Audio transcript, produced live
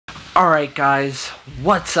Alright guys,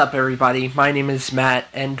 what's up everybody? My name is Matt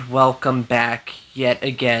and welcome back yet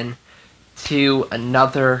again to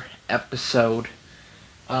another episode.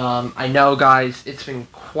 I know guys, it's been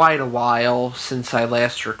quite a while since I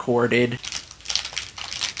last recorded.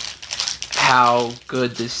 How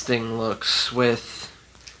good this thing looks with...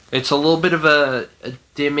 It's a little bit of a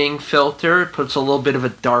dimming filter. It puts a little bit of a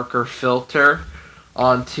darker filter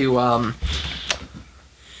onto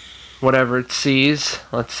whatever it sees.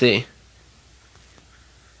 Let's see.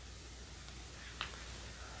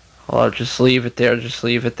 I'll just leave it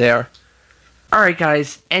there, Alright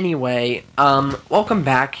guys, anyway, welcome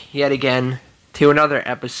back yet again to another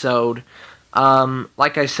episode.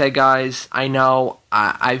 Like I said guys, I know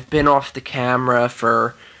I've been off the camera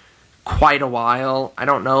for quite a while. I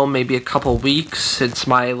don't know, maybe a couple weeks since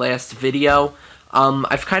my last video.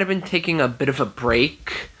 I've kind of been taking a bit of a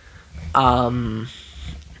break. I've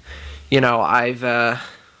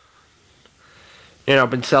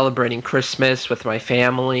been celebrating Christmas with my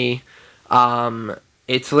family.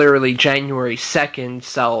 It's literally January 2nd,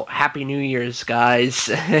 so Happy New Year's, guys.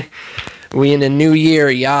 We in a new year,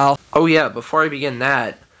 y'all. Oh yeah, before I begin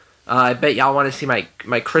that, I bet y'all want to see my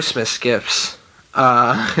Christmas gifts.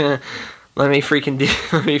 let me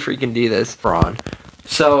freaking do this. Braun.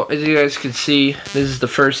 So, as you guys can see, this is the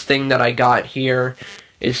first thing that I got here.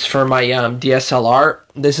 Is for my DSLR.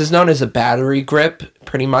 This is known as a battery grip.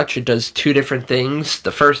 Pretty much, it does two different things.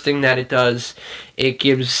 The first thing that it does, it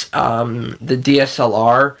gives the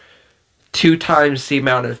DSLR 2 times the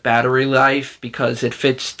amount of battery life because it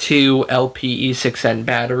fits 2 LPE6N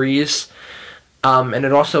batteries. And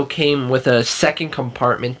it also came with a second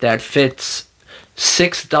compartment that fits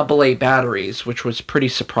 6 AA batteries, which was pretty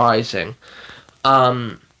surprising.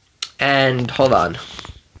 And hold on.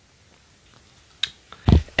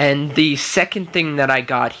 And the second thing that I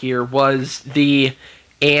got here was the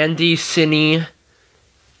Andy Cine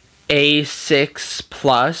A6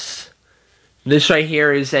 Plus. This right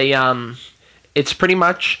here is a, it's pretty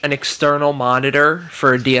much an external monitor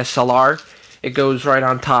for a DSLR. It goes right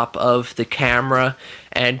on top of the camera,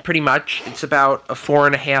 and pretty much it's about a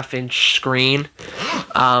 4.5-inch screen.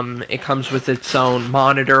 It comes with its own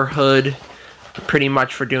monitor hood, pretty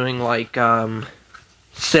much for doing like,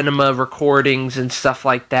 cinema recordings and stuff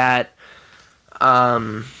like that. Let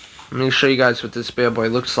me show you guys what this bad boy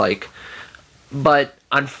looks like. But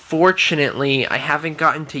unfortunately, I haven't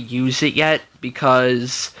gotten to use it yet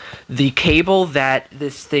because the cable that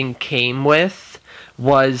this thing came with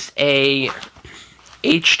was a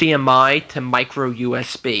HDMI to micro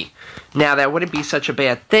USB. Now, that wouldn't be such a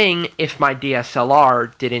bad thing if my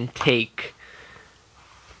DSLR didn't take...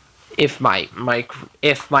 If my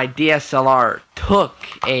DSLR took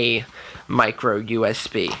a micro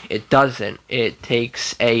USB, it doesn't. It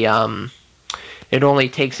takes a it only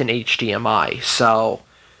takes an HDMI. So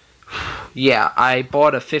yeah, I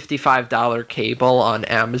bought a $55 cable on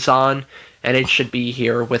Amazon, and it should be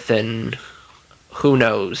here within who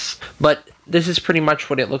knows. But this is pretty much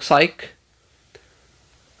what it looks like.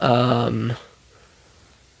 Like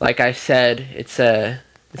I said, it's an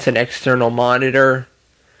external monitor.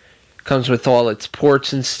 Comes with all its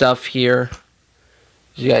ports and stuff here.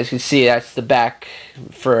 As you guys can see, that's the back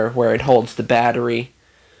for where it holds the battery.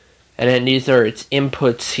 And then these are its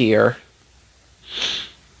inputs here.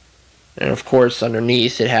 And of course,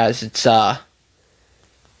 underneath it has its own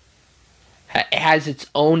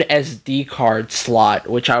SD card slot,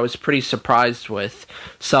 which I was pretty surprised with.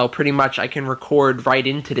 So pretty much I can record right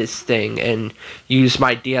into this thing and use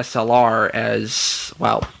my DSLR as,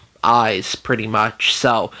 well, eyes pretty much.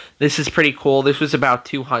 So this is pretty cool. This was about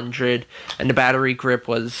 $200 and the battery grip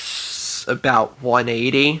was about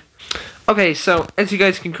 $180. Okay, so as you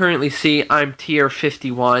guys can currently see, I'm tier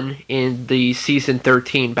 51 in the season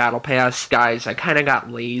 13 battle pass. Guys, I kind of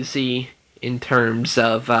got lazy in terms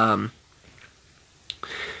of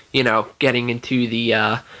getting into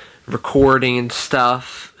the recording and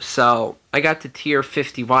stuff. So I got to tier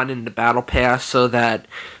 51 in the battle pass so that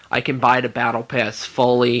I can buy the Battle Pass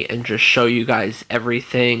fully and just show you guys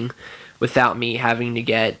everything without me having to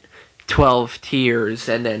get 12 tiers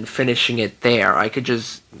and then finishing it there. I could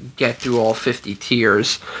just get through all 50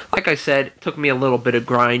 tiers. Like I said, it took me a little bit of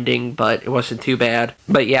grinding, but it wasn't too bad.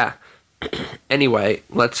 But yeah, anyway,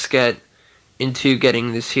 let's get into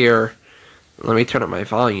getting this here. Let me turn up my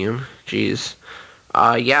volume. Jeez.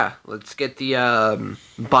 Yeah, let's get the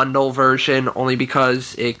bundle version, only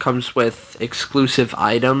because it comes with exclusive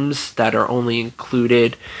items that are only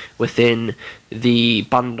included within the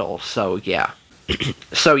bundle, so yeah.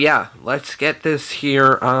 So yeah, let's get this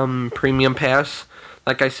here premium pass.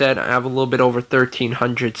 Like I said, I have a little bit over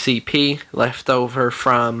 1300 CP left over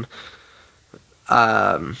from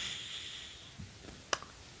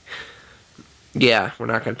yeah, we're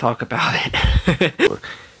not going to talk about it.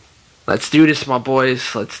 Let's do this, my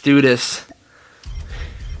boys. Let's do this.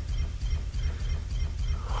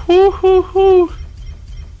 Hoo hoo hoo.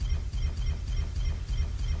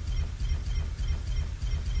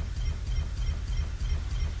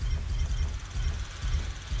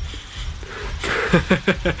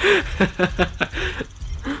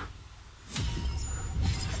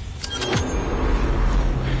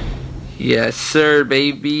 Yes, sir,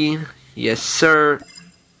 baby. Yes, sir.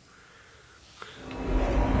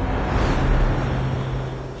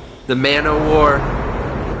 The Man of War.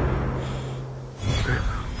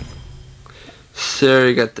 Sir,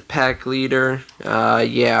 you got the pack leader.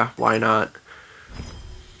 Yeah, why not?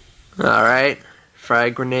 Alright.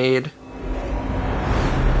 Frag grenade.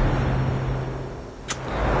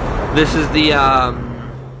 This is the,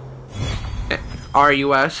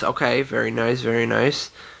 RUS. Okay, very nice, very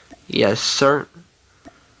nice. Yes, sir.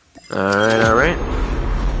 Alright, alright.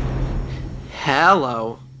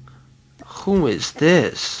 Hello. Who is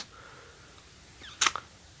this?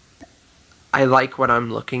 I like what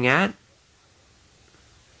I'm looking at.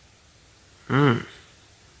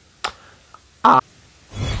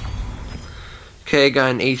 Okay,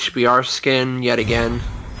 got an HBR skin yet again.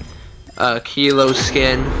 Kilo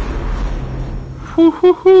skin. Hoo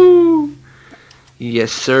hoo hoo.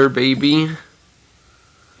 Yes, sir, baby.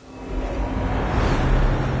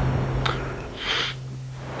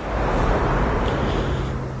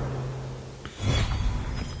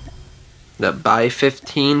 The buy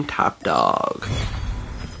 15 top dog.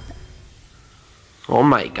 Oh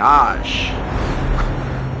my gosh.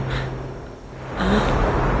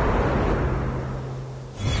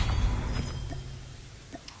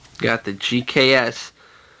 Got the GKS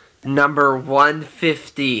number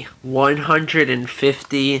 150.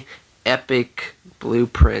 150 epic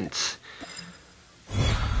blueprints.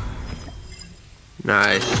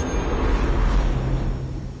 Nice.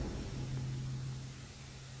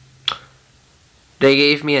 They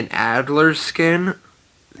gave me an Adler skin.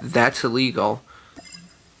 That's illegal.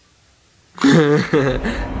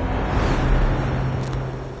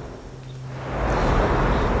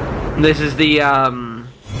 This is the,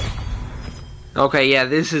 okay, yeah,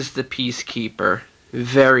 this is the Peacekeeper.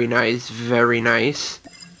 Very nice, very nice.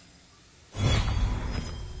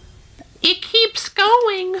 It keeps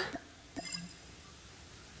going.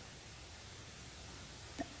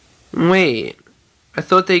 Wait, I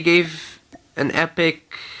thought they gave an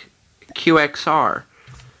epic QXR.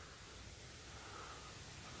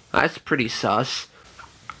 That's pretty sus.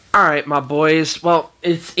 Alright, my boys. Well,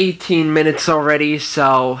 it's 18 minutes already,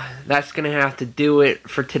 so that's gonna have to do it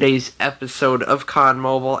for today's episode of COD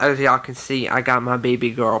Mobile. As y'all can see, I got my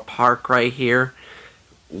baby girl Park right here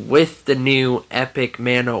with the new epic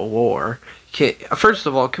Man of War. First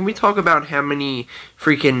of all, can we talk about how many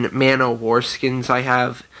freaking Man of War skins I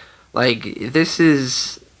have? Like, this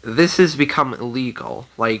has become illegal.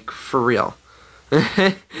 Like, for real.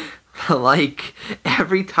 Like,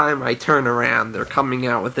 every time I turn around, they're coming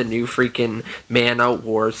out with a new freaking Man of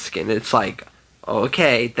War skin. It's like,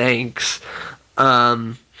 okay, thanks.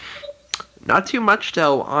 Not too much,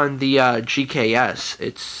 though, on the GKS.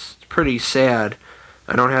 It's pretty sad.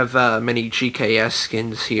 I don't have many GKS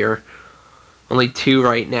skins here. Only 2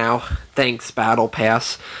 right now. Thanks,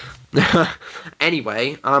 Battlepass.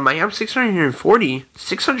 Anyway, I have 640.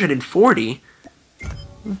 640?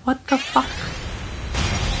 What the fuck?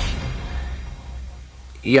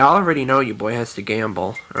 Y'all already know your boy has to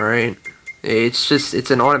gamble, alright? It's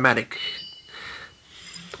an automatic.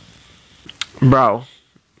 Bro,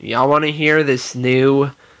 y'all want to hear this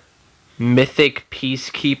new Mythic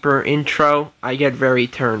Peacekeeper intro? I get very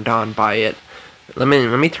turned on by it. Let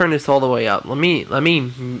me turn this all the way up. Let me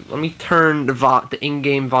turn the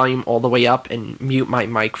in-game volume all the way up and mute my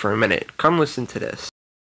mic for a minute. Come listen to this.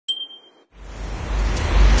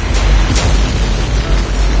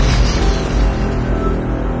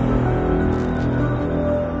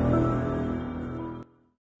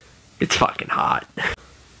 It's fucking hot.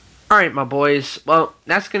 Alright, my boys. Well,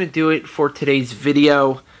 that's going to do it for today's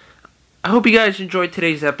video. I hope you guys enjoyed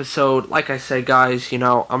today's episode. Like I said, guys, you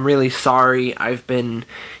know, I'm really sorry. I've been,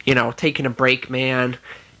 you know, taking a break, man.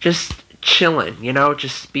 Just chilling, you know,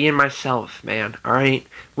 just being myself, man. Alright?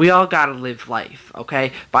 We all gotta live life,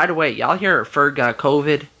 okay? By the way, y'all hear Ferg got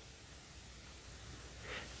COVID?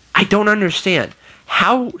 I don't understand.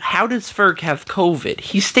 How does Ferg have COVID?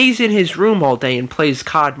 He stays in his room all day and plays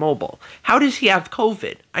COD Mobile. How does he have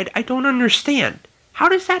COVID? I don't understand. How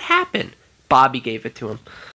does that happen? Bobby gave it to him.